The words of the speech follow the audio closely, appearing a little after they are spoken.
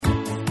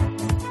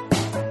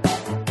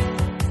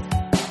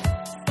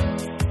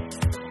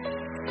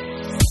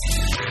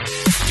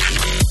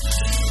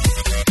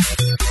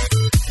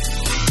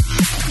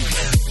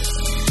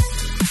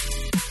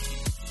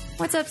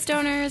What's up,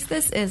 stoners?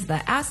 This is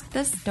the Ask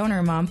the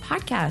Stoner Mom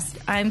podcast.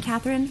 I'm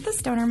Catherine, the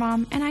Stoner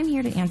Mom, and I'm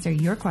here to answer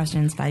your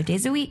questions 5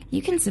 days a week.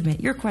 You can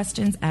submit your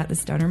questions at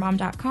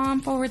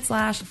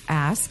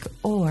thestonermom.com/ask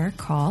or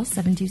call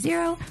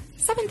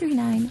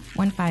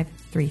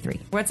 720-739-1533.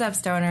 What's up,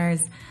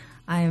 stoners?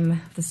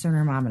 I'm the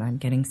Stoner Mom, and I'm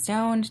getting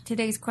stoned.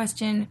 Today's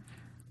question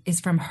is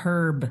from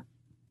Herb.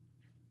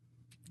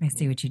 I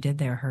see what you did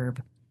there,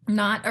 Herb.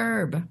 Not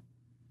Herb.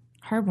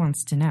 Herb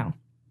wants to know.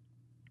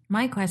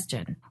 My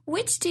question,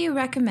 which do you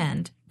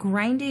recommend?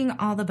 Grinding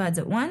all the buds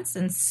at once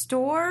and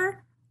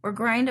store, or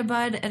grind a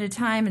bud at a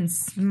time and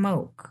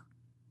smoke?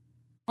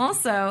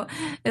 Also,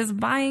 is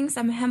buying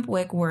some hemp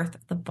wick worth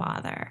the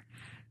bother?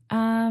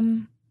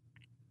 Thank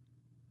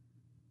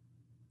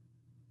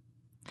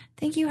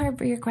you, Herb,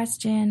 for your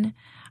question.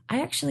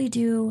 I actually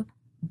do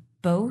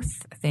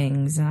both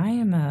things. I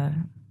am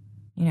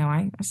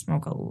I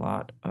smoke a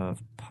lot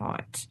of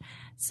pot.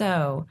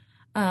 So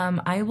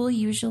I will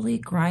usually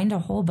grind a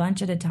whole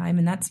bunch at a time,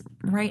 and that's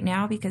right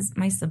now because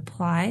my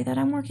supply that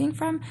I'm working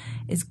from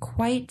is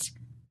quite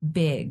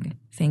big,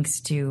 thanks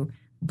to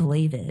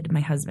Blavid, my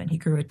husband. He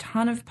grew a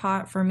ton of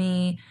pot for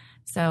me,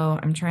 so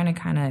I'm trying to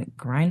kind of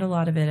grind a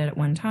lot of it at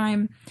one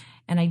time,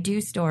 and I do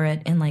store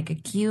it in like a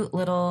cute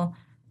little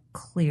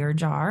clear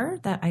jar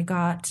that I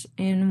got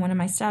in one of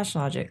my Stash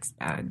Logics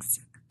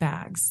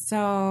bags.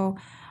 So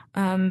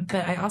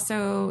but I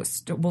also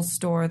will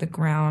store the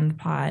ground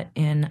pot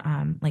in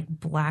like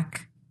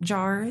black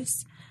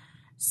jars,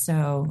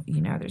 so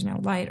there's no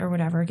light or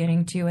whatever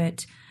getting to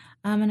it.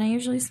 And I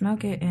usually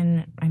smoke it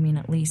in,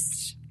 at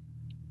least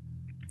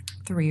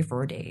 3 or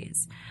 4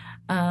 days.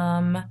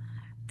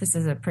 This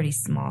is a pretty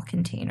small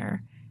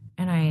container,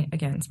 and I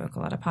again smoke a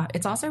lot of pot.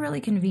 It's also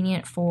really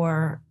convenient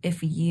for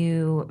if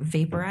you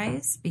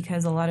vaporize,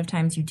 because a lot of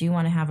times you do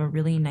want to have a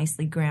really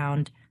nicely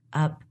ground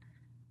up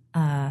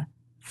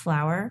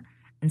flower,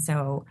 and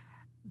so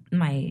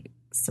my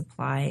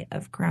supply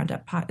of ground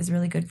up pot is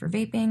really good for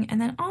vaping, and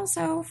then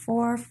also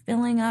for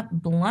filling up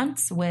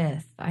blunts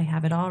with. I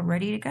have it all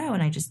ready to go,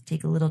 and I just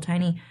take a little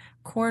tiny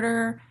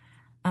quarter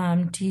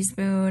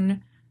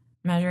teaspoon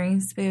measuring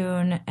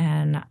spoon,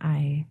 and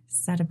I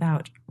set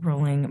about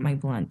rolling my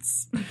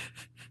blunts.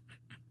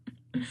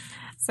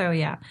 So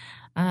yeah,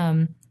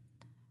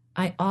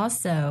 I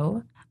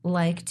also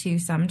like to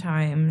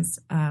sometimes,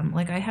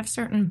 I have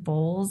certain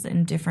bowls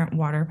and different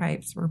water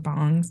pipes or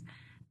bongs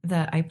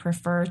that I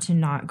prefer to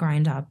not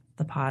grind up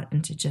the pot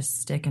and to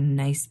just stick a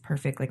nice,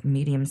 perfect, like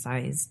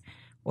medium-sized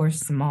or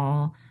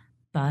small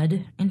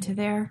bud into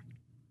there,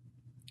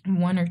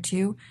 1 or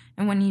 2.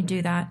 And when you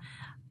do that,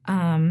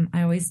 I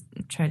always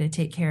try to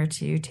take care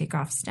to take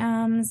off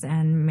stems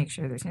and make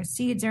sure there's no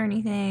seeds or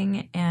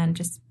anything, and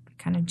just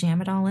kind of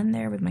jam it all in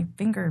there with my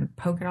finger and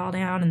poke it all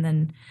down, and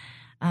then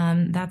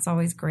that's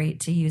always great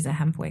to use a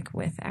hemp wick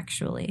with,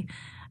 actually.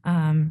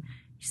 You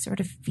sort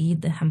of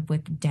feed the hemp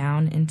wick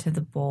down into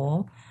the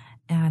bowl,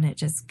 and it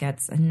just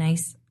gets a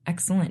nice,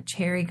 excellent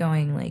cherry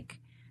going, like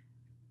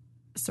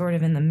sort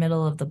of in the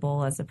middle of the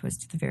bowl as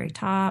opposed to the very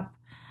top.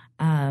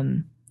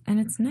 And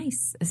it's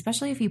nice,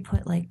 especially if you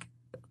put like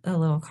a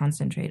little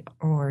concentrate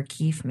or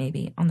keef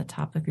maybe on the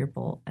top of your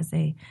bowl, as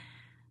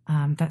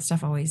that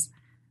stuff always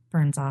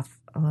burns off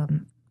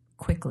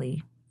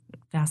quickly,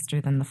 faster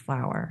than the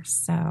flour.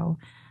 So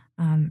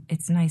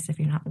it's nice if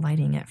you're not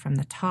lighting it from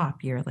the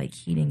top, you're like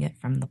heating it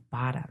from the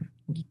bottom.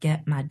 You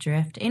get my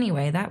drift?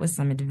 Anyway, that was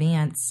some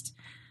advanced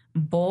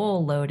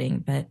bowl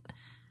loading, but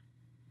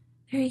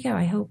there you go.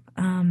 I hope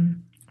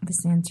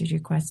this answered your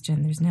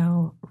question. There's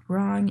no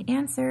wrong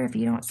answer. If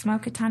you don't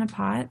smoke a ton of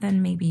pot,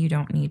 then maybe you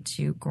don't need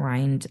to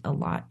grind a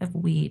lot of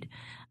weed.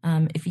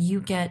 If you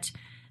get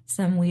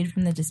some weed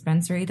from the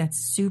dispensary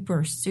that's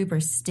super, super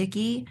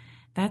sticky,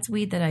 that's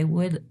weed that I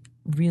would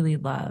really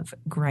love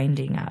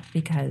grinding up,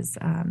 because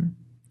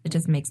it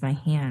just makes my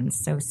hands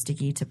so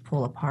sticky to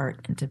pull apart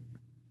and to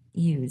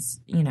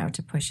use,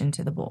 to push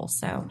into the bowl.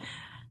 So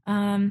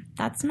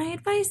that's my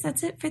advice.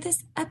 That's it for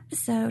this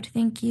episode.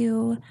 Thank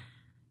you,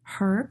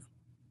 Herb.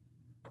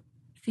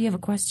 If you have a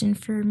question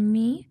for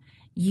me,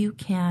 you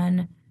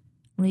can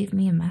leave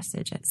me a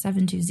message at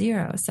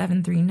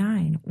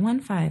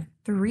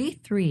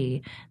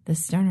 720-739-1533, the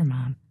Stoner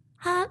Mom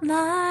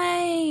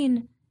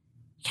hotline.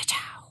 Ciao.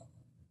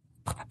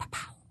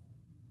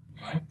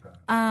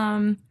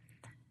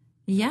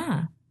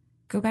 Yeah,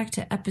 go back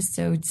to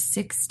episode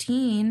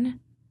 16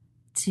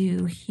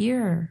 to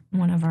hear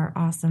one of our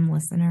awesome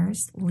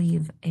listeners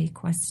leave a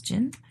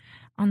question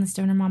on the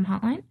Stoner Mom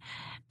hotline.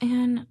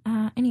 And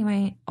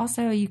anyway,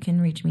 also you can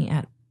reach me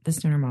at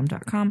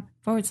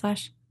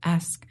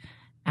thestonermom.com/ask.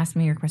 Ask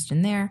me your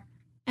question there,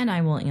 and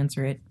I will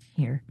answer it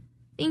here.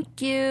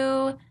 Thank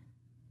you.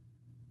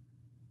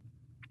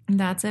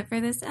 That's it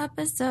for this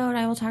episode.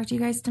 I will talk to you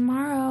guys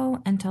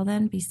tomorrow. Until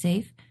then, be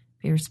safe,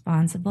 be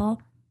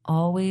responsible,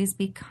 always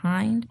be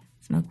kind,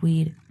 smoke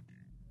weed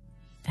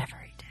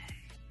every day.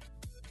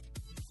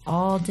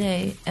 All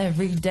day,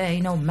 every day,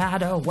 no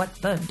matter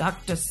what the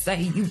doctors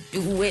say, you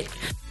do it.